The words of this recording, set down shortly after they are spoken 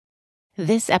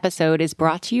This episode is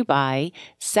brought to you by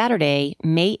Saturday,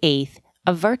 May 8th,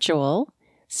 a virtual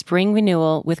spring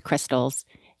renewal with crystals.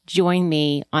 Join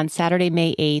me on Saturday,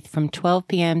 May 8th from 12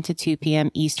 p.m. to 2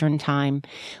 p.m. Eastern Time.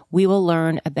 We will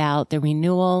learn about the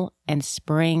renewal and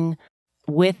spring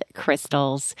with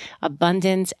crystals,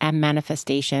 abundance and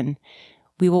manifestation.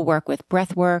 We will work with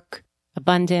breath work,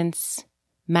 abundance,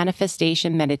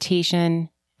 manifestation, meditation,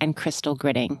 and crystal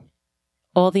gridding.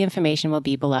 All the information will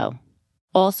be below.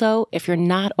 Also, if you're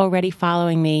not already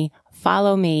following me,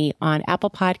 follow me on Apple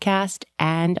Podcast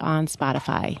and on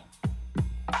Spotify.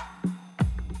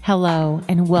 Hello,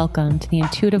 and welcome to the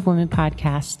Intuitive Woman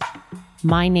Podcast.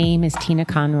 My name is Tina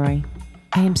Conroy.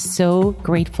 I am so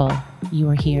grateful you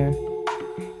are here.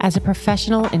 As a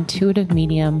professional intuitive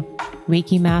medium,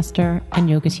 Reiki master, and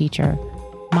yoga teacher,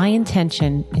 my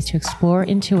intention is to explore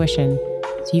intuition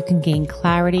so you can gain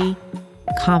clarity,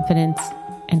 confidence,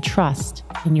 and trust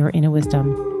in your inner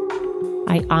wisdom.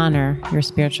 I honor your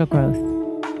spiritual growth.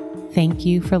 Thank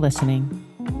you for listening.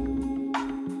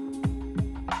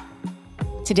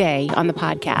 Today on the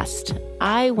podcast,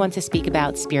 I want to speak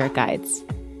about spirit guides.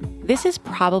 This is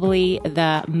probably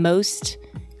the most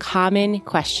common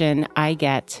question I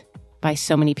get by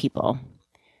so many people.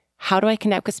 How do I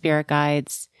connect with spirit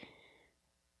guides?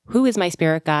 Who is my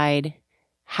spirit guide?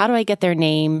 How do I get their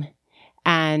name?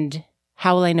 And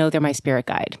how will I know they're my spirit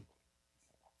guide?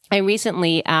 I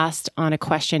recently asked on a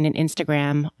question in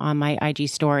Instagram on my IG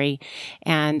story,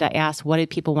 and I asked, what did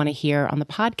people want to hear on the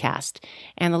podcast?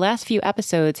 And the last few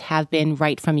episodes have been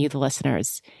right from you, the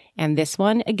listeners. And this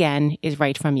one, again, is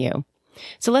right from you.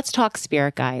 So let's talk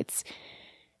spirit guides.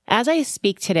 As I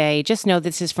speak today, just know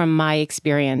this is from my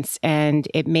experience, and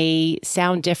it may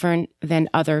sound different than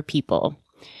other people.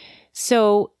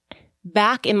 So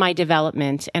back in my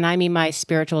development, and I mean my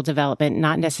spiritual development,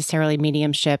 not necessarily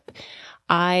mediumship,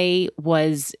 I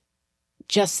was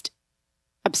just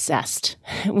obsessed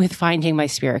with finding my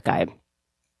spirit guide.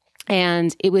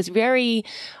 And it was very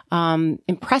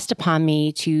impressed upon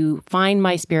me to find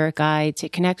my spirit guide, to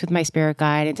connect with my spirit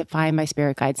guide, and to find my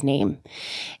spirit guide's name.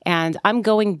 And I'm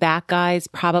going back, guys,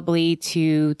 probably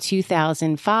to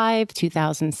 2005,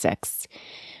 2006.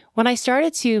 When I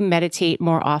started to meditate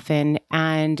more often,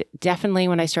 and definitely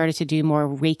when I started to do more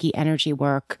Reiki energy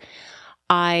work,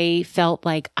 I felt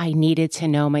like I needed to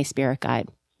know my spirit guide.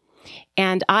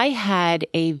 And I had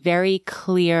a very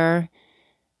clear,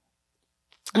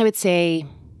 I would say,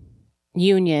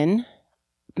 union,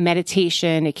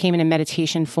 meditation. It came in a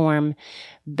meditation form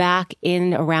back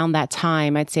in around that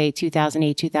time, I'd say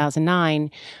 2008,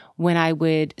 2009, when I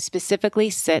would specifically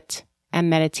sit and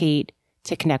meditate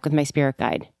to connect with my spirit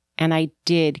guide. And I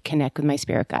did connect with my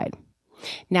spirit guide.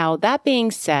 Now, that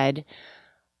being said,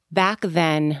 back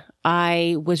then,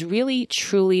 I was really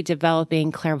truly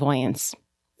developing clairvoyance.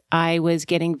 I was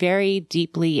getting very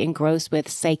deeply engrossed with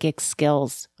psychic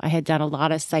skills. I had done a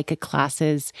lot of psychic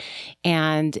classes,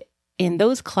 and in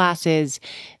those classes,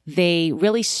 they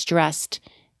really stressed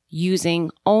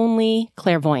using only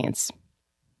clairvoyance.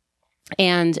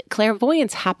 And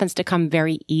clairvoyance happens to come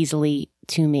very easily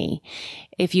to me.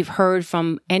 If you've heard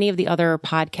from any of the other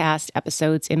podcast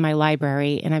episodes in my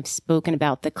library, and I've spoken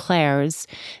about the clairs,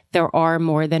 there are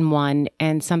more than one,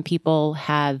 and some people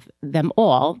have them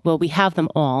all. Well, we have them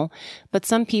all, but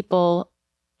some people,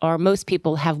 or most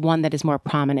people, have one that is more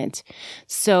prominent.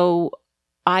 So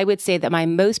I would say that my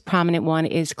most prominent one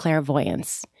is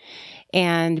clairvoyance.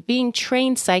 And being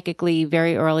trained psychically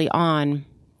very early on,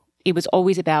 it was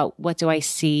always about, what do I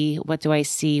see? What do I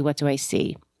see? What do I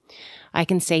see? I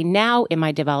can say now in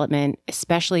my development,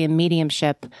 especially in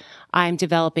mediumship, I'm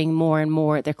developing more and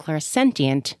more the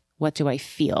clairsentient, what do I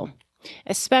feel?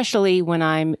 Especially when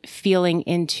I'm feeling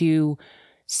into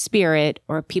spirit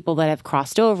or people that have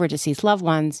crossed over, deceased loved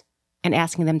ones, and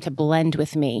asking them to blend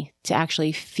with me, to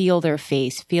actually feel their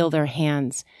face, feel their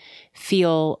hands,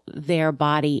 feel their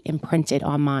body imprinted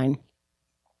on mine.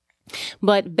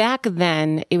 But back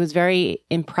then, it was very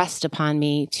impressed upon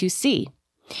me to see.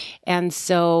 And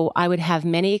so I would have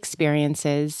many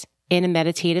experiences in a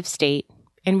meditative state,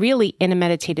 and really in a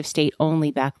meditative state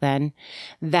only back then,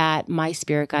 that my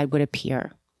spirit guide would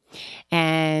appear.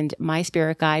 And my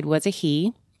spirit guide was a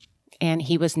he, and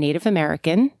he was Native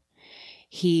American.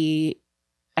 I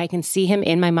can see him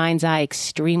in my mind's eye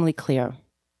extremely clear.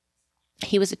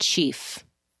 He was a chief,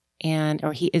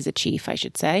 or he is a chief, I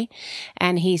should say.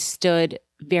 And he stood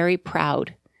very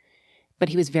proud, but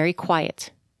he was very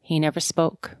quiet. He never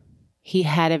spoke. He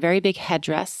had a very big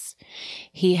headdress.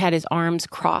 He had his arms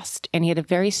crossed, and he had a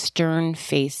very stern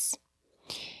face.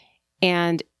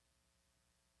 And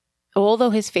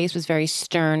although his face was very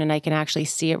stern, and I can actually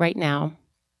see it right now,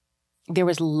 there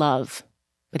was love,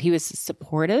 but he was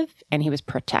supportive and he was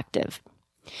protective.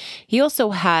 He also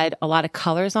had a lot of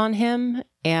colors on him,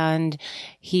 and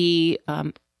he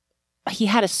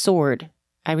had a sword.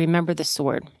 I remember the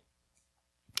sword.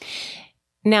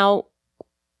 Now,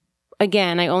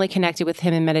 again, I only connected with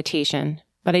him in meditation,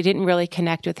 but I didn't really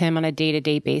connect with him on a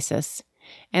day-to-day basis.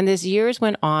 And as years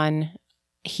went on,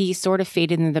 he sort of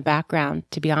faded in the background,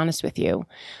 to be honest with you.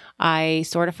 I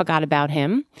sort of forgot about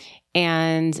him,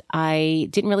 and I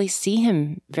didn't really see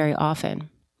him very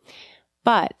often.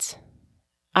 But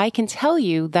I can tell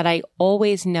you that I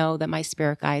always know that my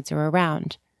spirit guides are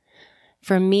around.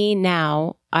 For me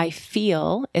now, I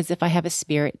feel as if I have a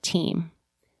spirit team.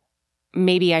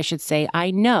 Maybe I should say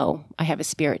I know I have a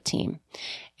spirit team.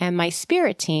 And my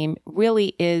spirit team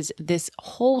really is this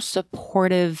whole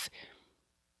supportive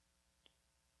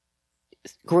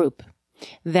group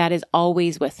that is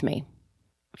always with me.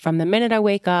 From the minute I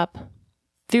wake up,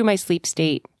 through my sleep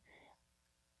state,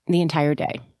 the entire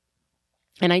day.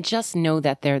 And I just know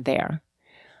that they're there.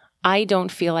 I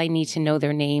don't feel I need to know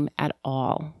their name at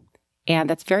all. And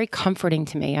that's very comforting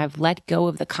to me. I've let go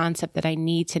of the concept that I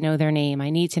need to know their name.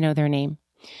 I need to know their name.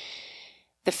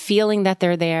 The feeling that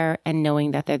they're there and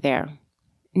knowing that they're there.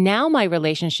 Now my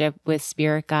relationship with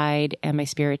Spirit Guide and my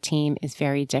spirit team is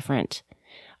very different.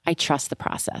 I trust the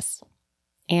process.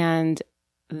 And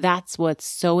that's what's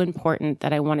so important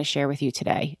that I want to share with you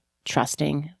today,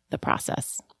 trusting the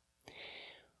process.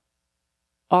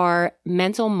 Our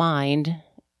mental mind,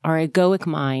 our egoic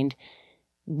mind,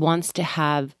 wants to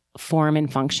have form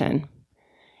and function.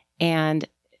 And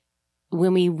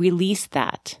when we release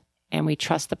that and we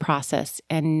trust the process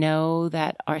and know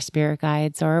that our spirit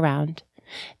guides are around,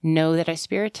 know that our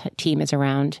spirit team is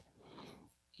around,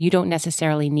 you don't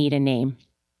necessarily need a name.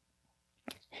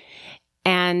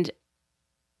 And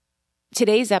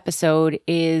today's episode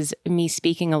is me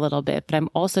speaking a little bit, but I'm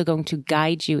also going to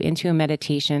guide you into a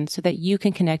meditation so that you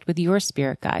can connect with your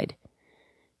spirit guide.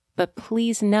 But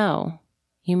please know,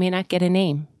 you may not get a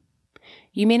name.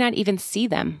 You may not even see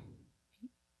them.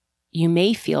 You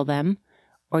may feel them,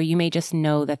 or you may just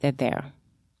know that they're there.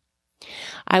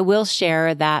 I will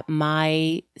share that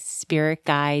my spirit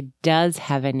guide does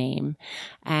have a name,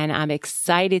 and I'm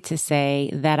excited to say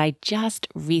that I just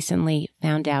recently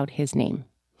found out his name.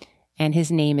 And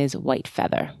his name is White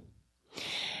Feather.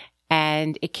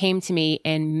 And it came to me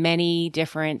in many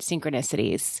different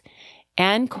synchronicities,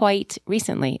 and quite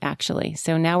recently, actually.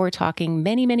 So now we're talking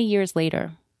many, many years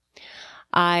later.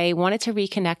 I wanted to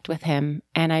reconnect with him,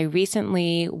 and I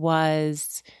recently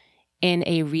was in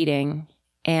a reading,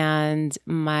 and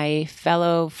my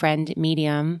fellow friend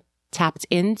medium tapped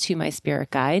into my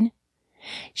spirit guide.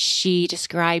 She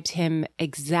described him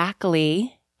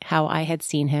exactly how I had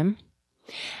seen him.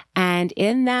 And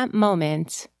in that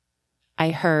moment, I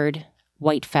heard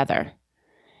White Feather.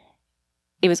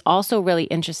 It was also really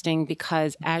interesting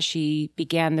because as she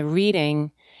began the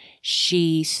reading,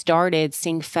 she started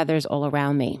seeing feathers all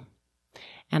around me.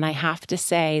 And I have to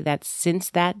say that since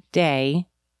that day,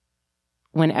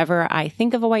 whenever I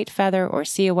think of a white feather or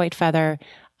see a white feather,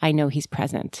 I know he's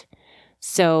present.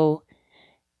 So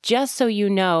just so you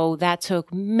know, that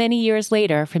took many years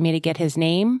later for me to get his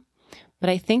name. But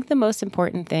I think the most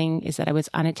important thing is that I was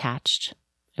unattached.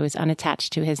 I was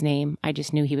unattached to his name. I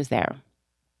just knew he was there.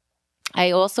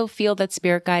 I also feel that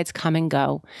spirit guides come and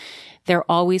go. They're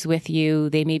always with you.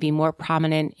 They may be more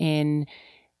prominent in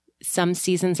some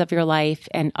seasons of your life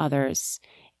and others.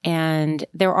 And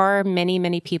there are many,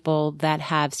 many people that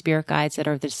have spirit guides that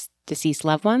are deceased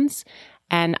loved ones.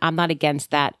 And I'm not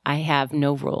against that. I have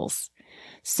no rules.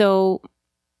 So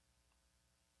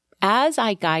as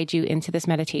I guide you into this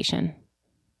meditation,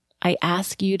 I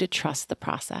ask you to trust the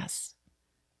process.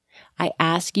 I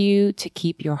ask you to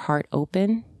keep your heart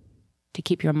open, to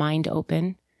keep your mind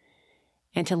open,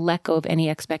 and to let go of any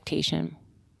expectation.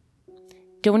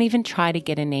 Don't even try to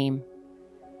get a name.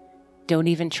 Don't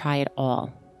even try at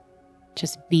all.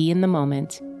 Just be in the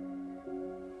moment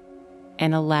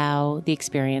and allow the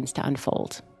experience to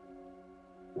unfold.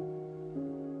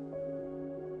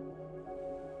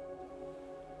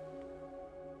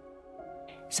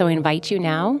 So I invite you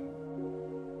now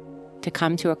to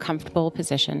come to a comfortable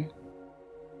position.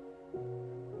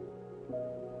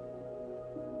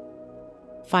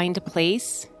 Find a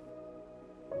place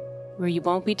where you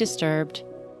won't be disturbed.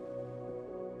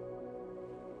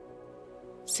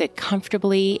 Sit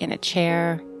comfortably in a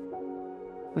chair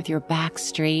with your back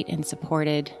straight and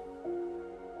supported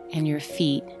and your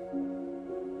feet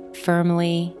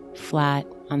firmly flat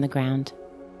on the ground.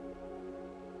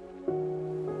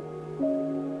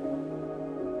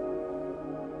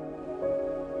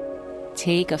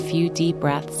 Take a few deep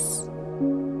breaths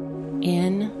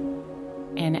In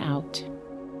and out.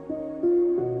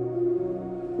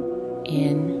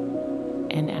 In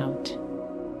and out.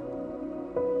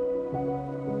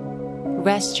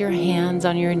 Rest your hands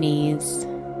on your knees,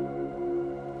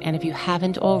 and if you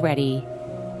haven't already,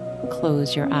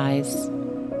 close your eyes.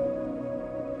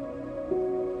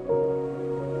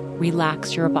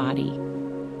 Relax your body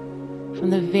from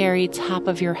the very top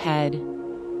of your head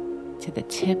to the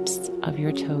tips of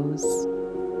your toes.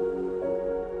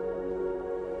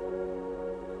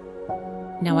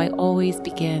 Now, I always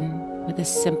begin with a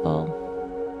simple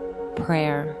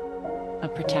prayer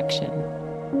of protection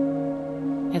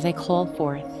as I call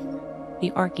forth the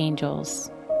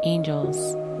archangels,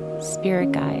 angels,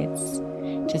 spirit guides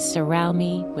to surround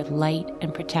me with light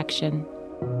and protection.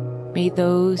 May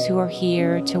those who are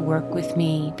here to work with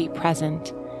me be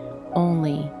present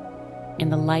only in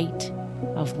the light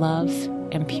of love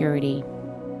and purity.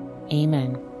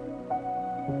 Amen.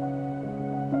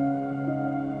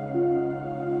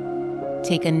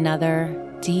 Take another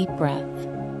deep breath.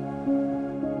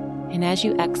 And as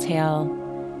you exhale,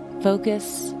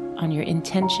 focus on your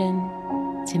intention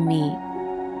to meet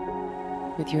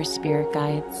with your spirit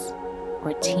guides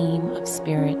or team of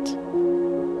spirit.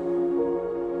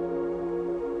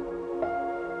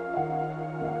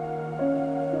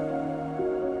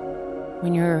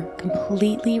 When you're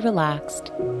completely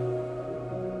relaxed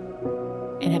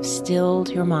and have stilled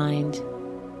your mind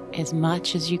as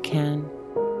much as you can,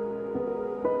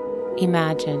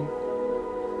 imagine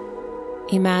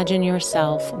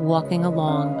yourself walking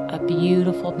along a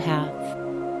beautiful path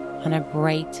on a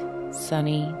bright,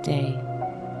 sunny day.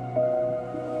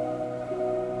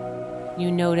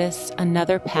 You notice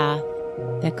another path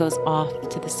that goes off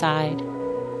to the side.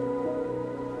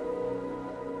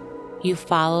 You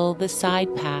follow the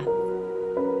side path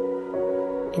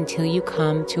until you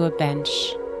come to a bench.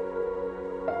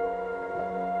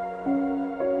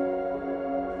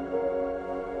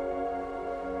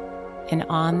 And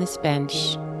on this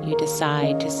bench, you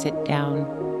decide to sit down.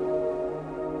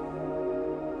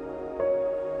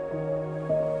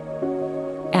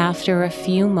 After a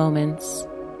few moments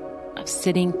of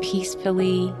sitting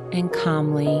peacefully and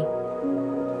calmly,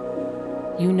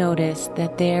 you notice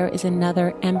that there is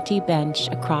another empty bench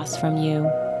across from you.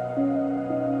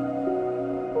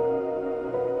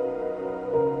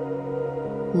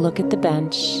 Look at the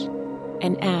bench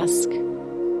and ask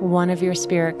one of your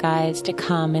spirit guides to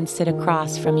come and sit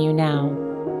across from you now.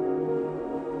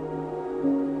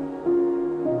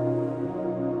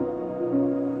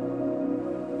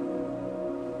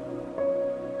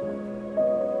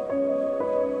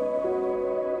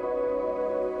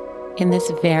 In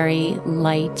this very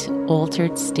light,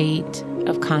 altered state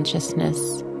of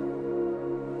consciousness,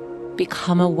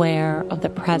 become aware of the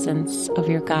presence of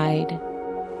your guide.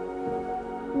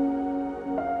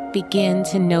 Begin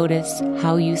to notice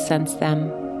how you sense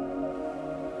them.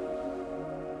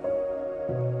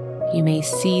 You may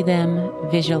see them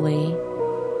visually.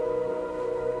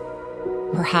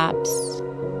 Perhaps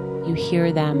you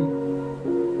hear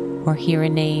them or hear a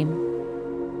name,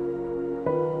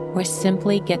 or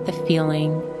simply get the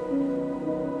feeling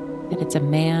that it's a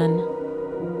man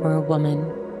or a woman.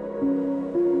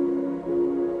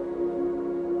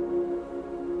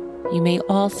 You may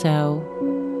also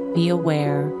be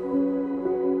aware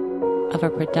of a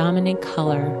predominant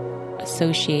color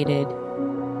associated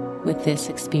with this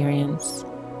experience.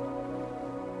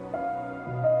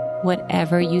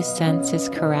 Whatever you sense is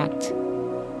correct.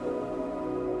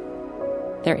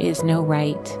 There is no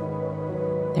right.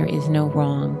 There is no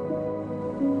wrong.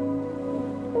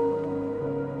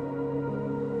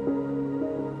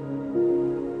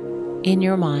 In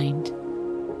your mind,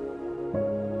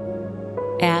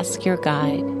 ask your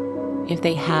guide if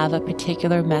they have a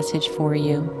particular message for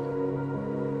you.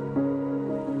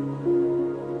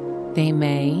 They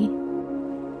may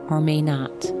or may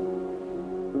not.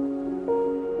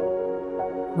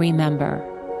 Remember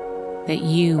that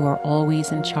you are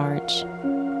always in charge.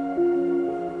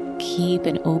 Keep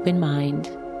an open mind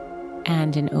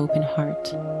and an open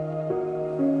heart.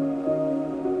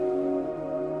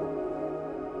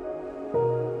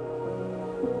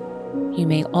 You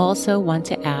may also want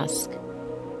to ask,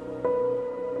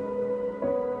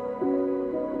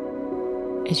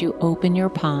 as you open your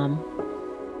palm,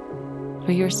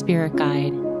 for your spirit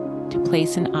guide to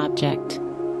place an object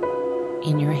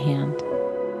in your hand.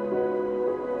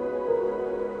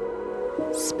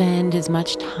 Spend as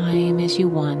much time as you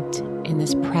want in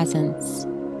this presence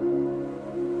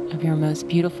of your most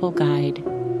beautiful guide.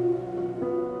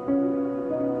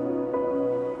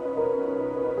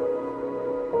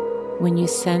 When you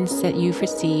sense that you've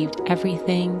received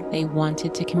everything they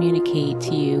wanted to communicate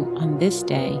to you on this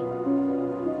day,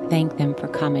 thank them for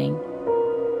coming.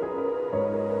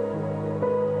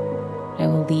 I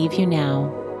will leave you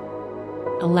now.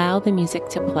 Allow the music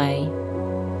to play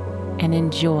and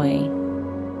enjoy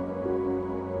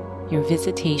your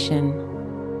visitation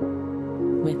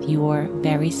with your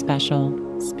very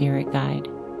special spirit guide.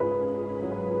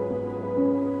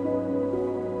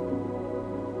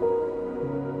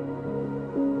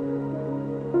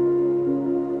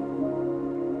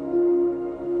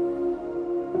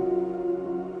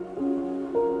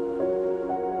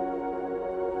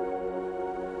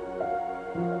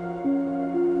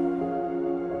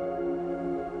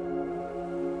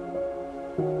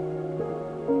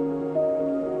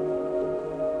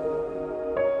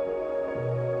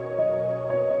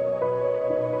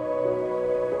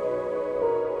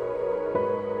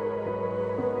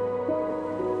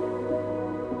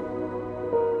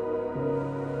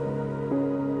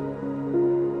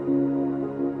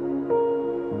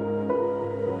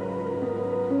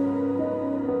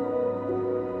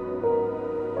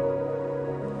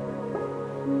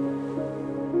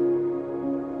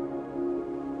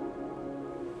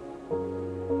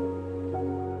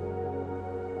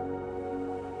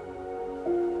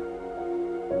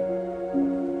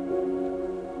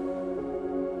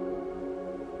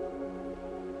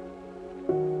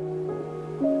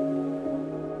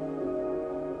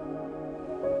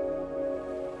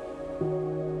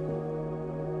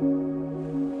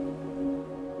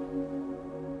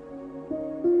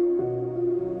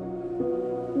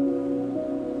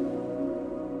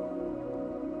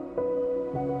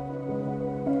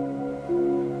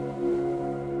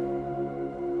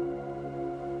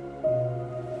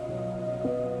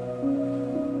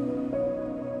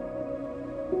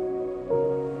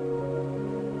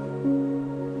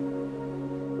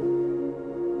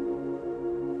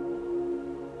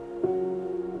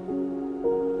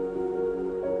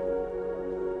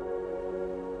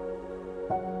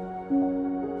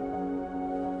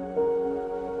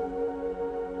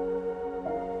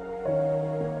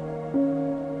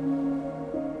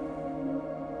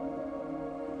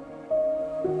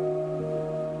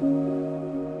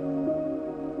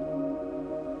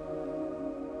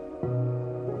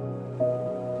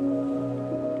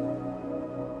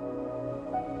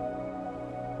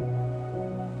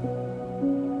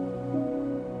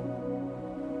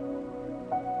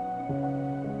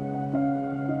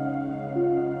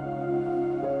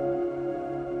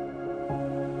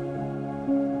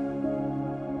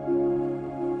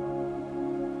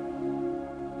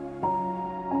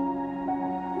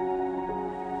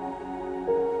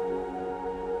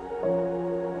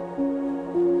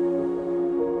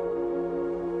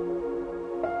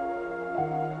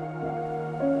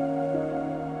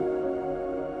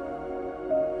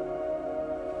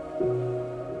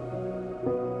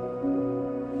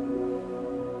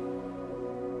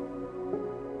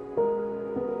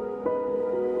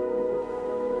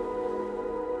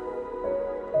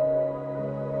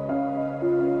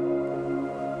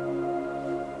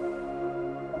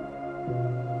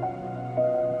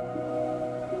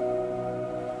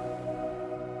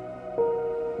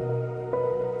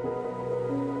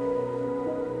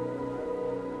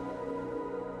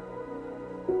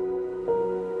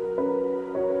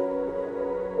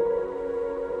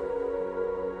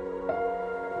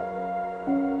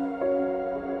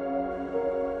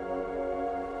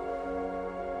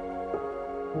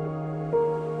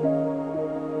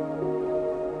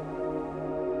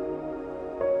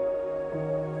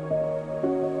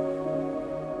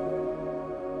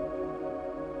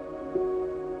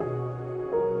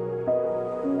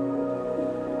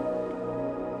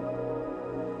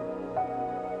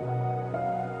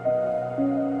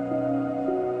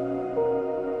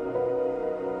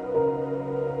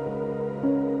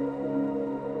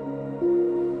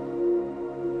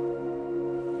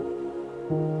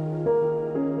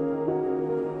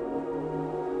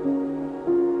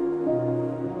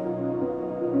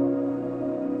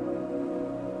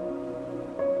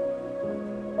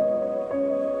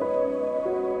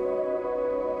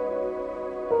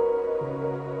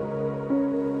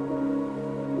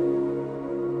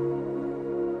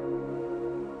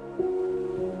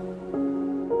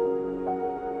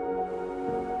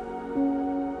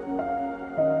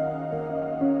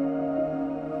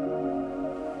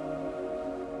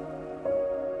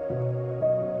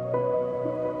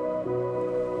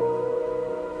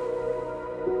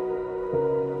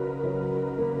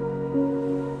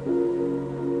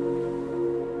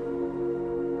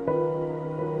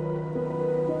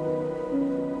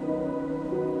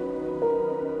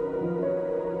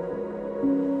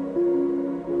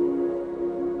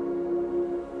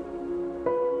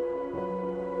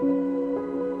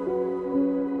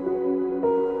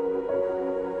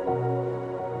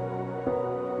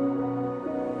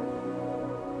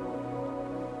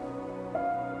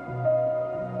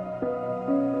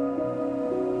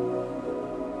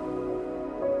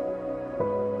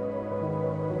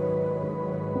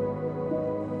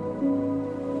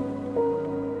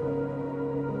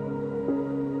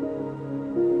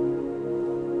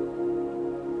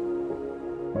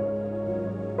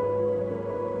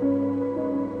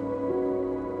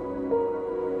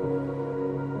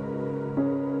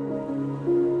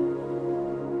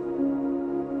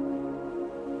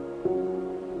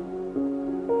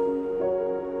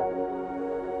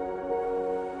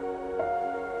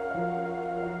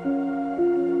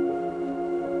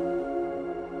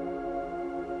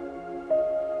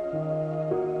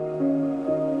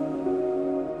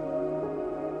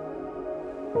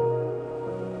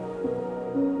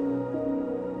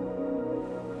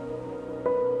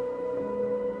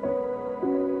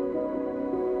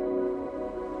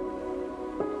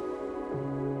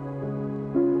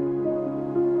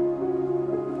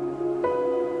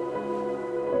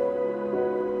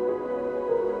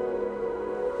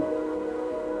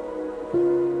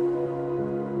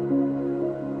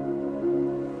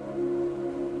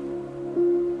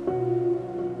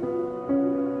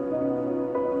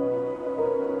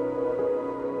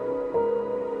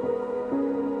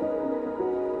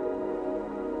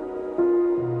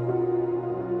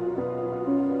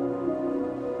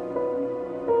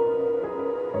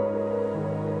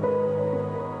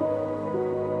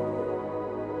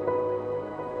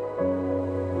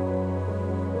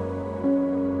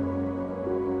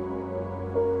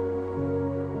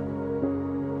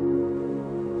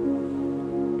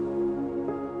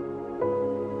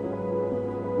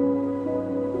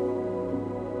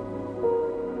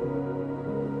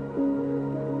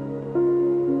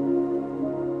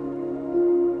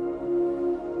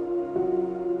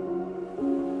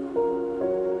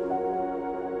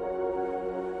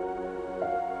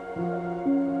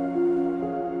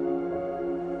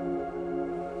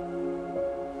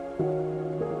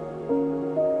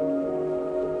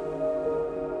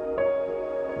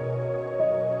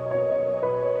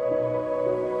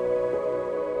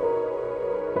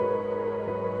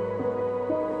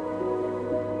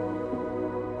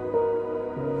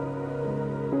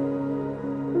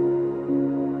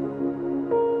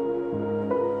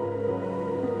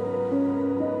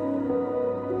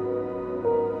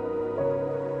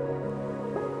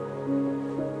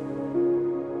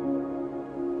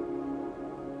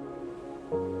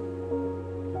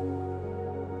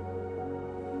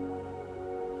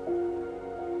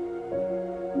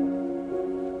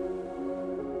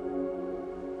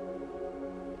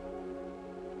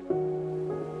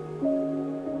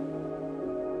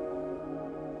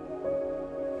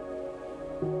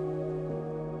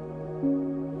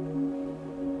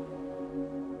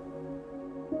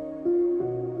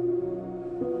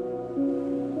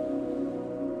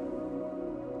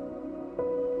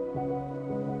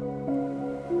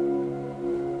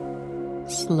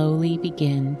 Slowly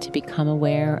begin to become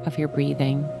aware of your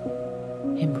breathing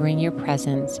and bring your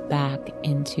presence back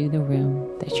into the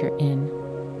room that you're in.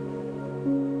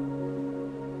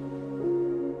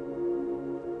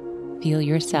 Feel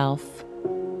yourself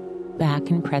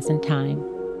back in present time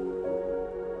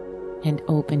and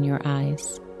open your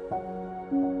eyes.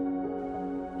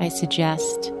 I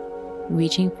suggest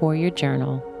reaching for your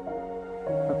journal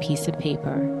or piece of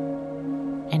paper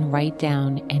and write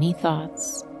down any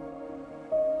thoughts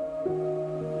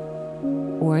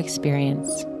or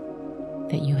experience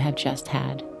that you have just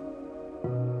had.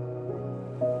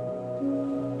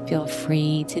 Feel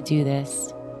free to do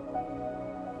this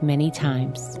many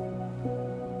times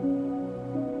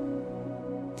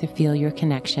to feel your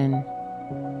connection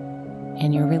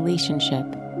and your relationship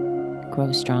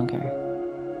grow stronger.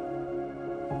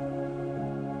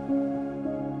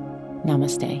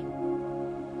 Namaste.